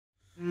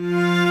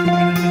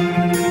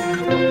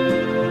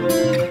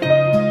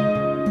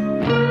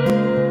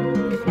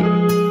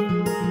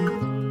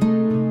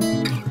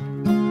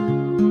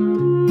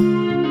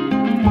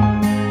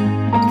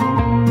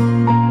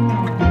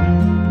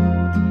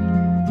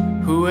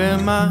Who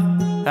am I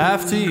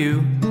after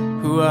you?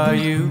 Who are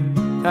you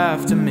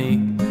after me?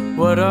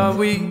 What are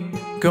we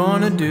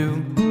gonna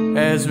do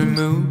as we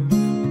move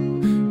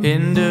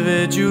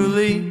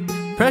individually?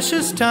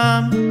 Precious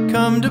time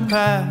come to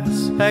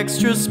pass,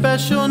 extra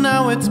special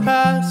now it's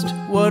past.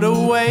 What a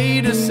way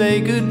to say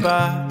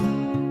goodbye,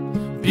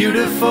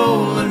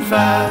 beautiful and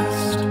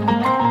fast.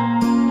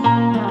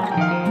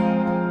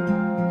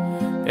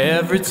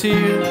 Every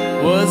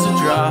tear was a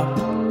drop,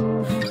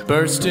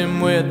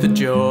 bursting with the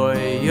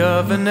joy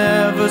of an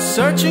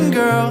ever-searching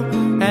girl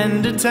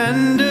and a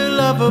tender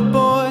lover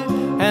boy.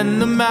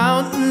 And the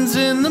mountains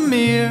in the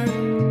mirror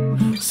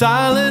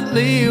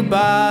silently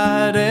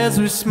abide as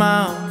we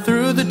smile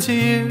through the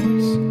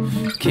tears,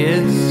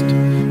 kissed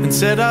and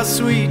said our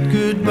sweet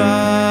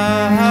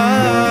goodbye,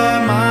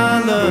 my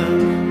love.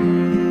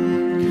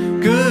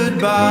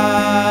 Goodbye,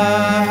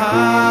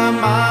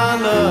 my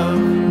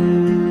love.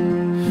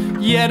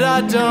 Yet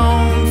I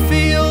don't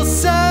feel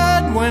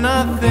sad when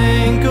I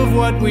think of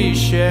what we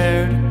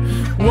shared,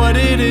 what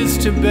it is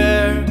to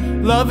bear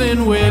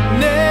loving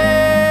witness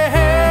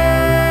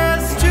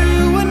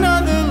to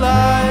another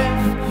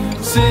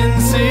life.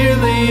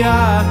 Sincerely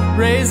I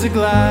raise a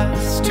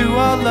glass to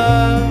our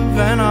love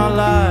and our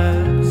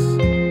lives.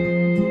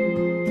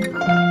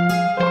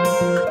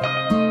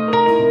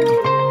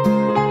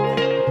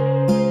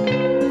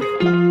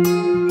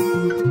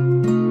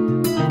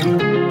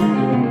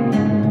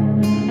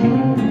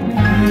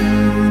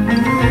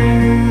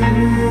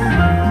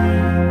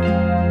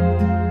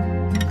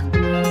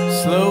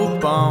 Slow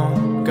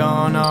bomb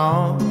gone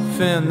off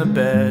in the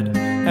bed,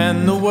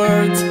 and the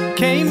words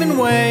came in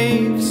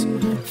waves,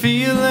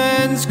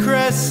 feelings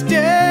crested.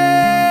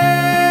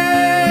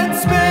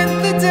 Spent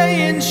the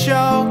day in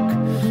shock,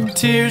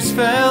 tears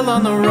fell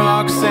on the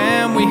rocks,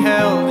 and we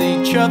held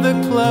each other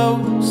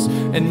close.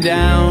 And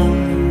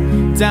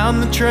down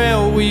the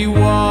trail we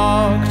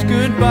walked.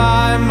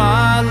 Goodbye,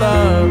 my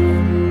love.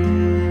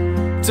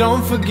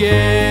 Don't forget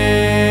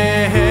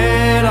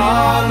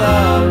our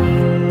love.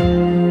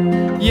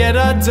 Yet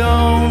I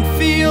don't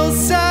feel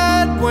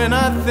sad when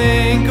I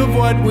think of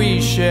what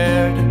we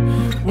shared,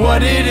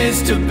 what it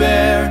is to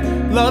bear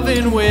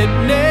loving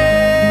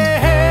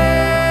witness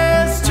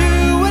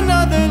to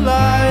another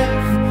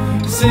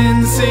life.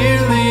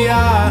 Sincerely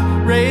I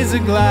raise a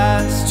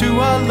glass to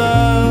our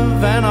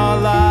love and our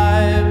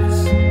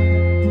lives.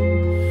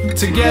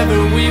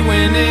 Together we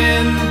went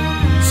in,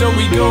 so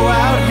we go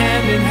out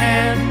hand in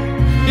hand,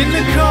 in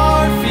the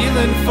car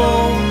feeling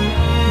full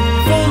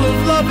of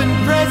love and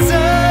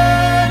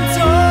presents.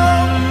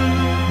 Oh,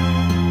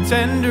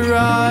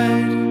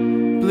 tender-eyed,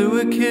 blew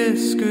a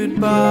kiss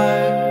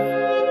goodbye.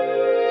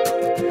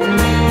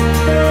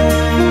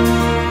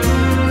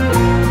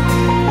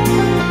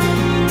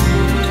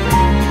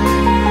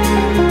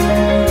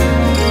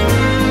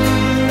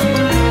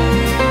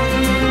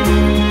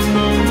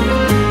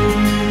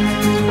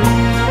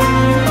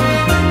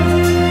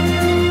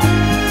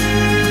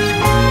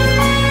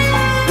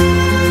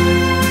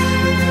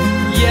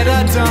 Yet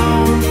I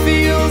don't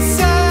feel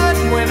sad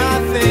when I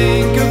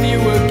think of you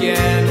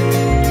again,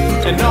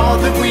 and all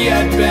that we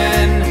had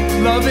been,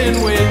 loving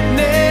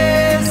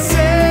witnesses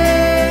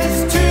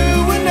to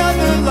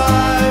another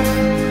life,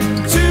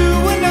 to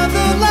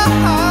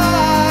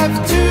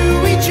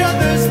each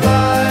other's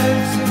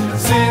lives.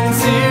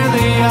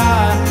 Sincerely I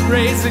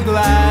raise a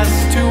glass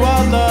to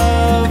our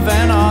love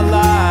and our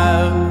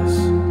lives.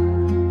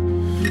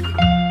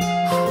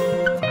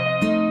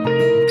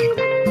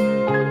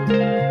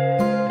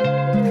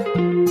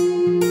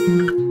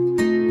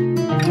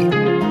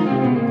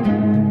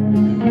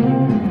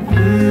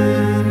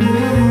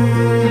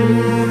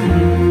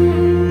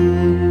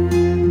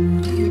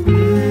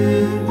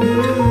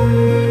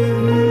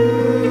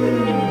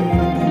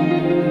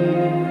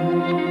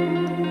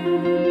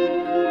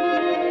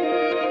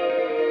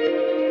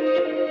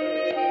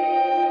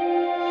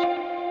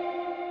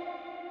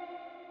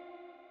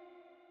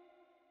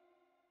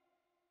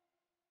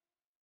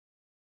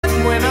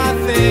 When I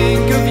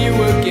think of you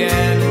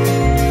again,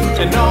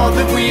 and all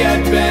that we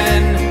had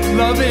been,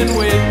 loving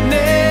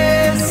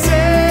witnesses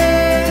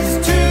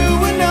to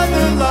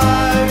another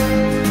life,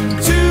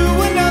 to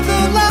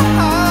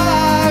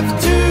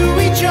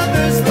each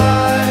other's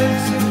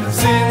lives.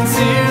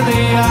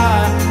 Sincerely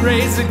I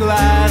raise a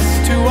glass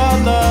to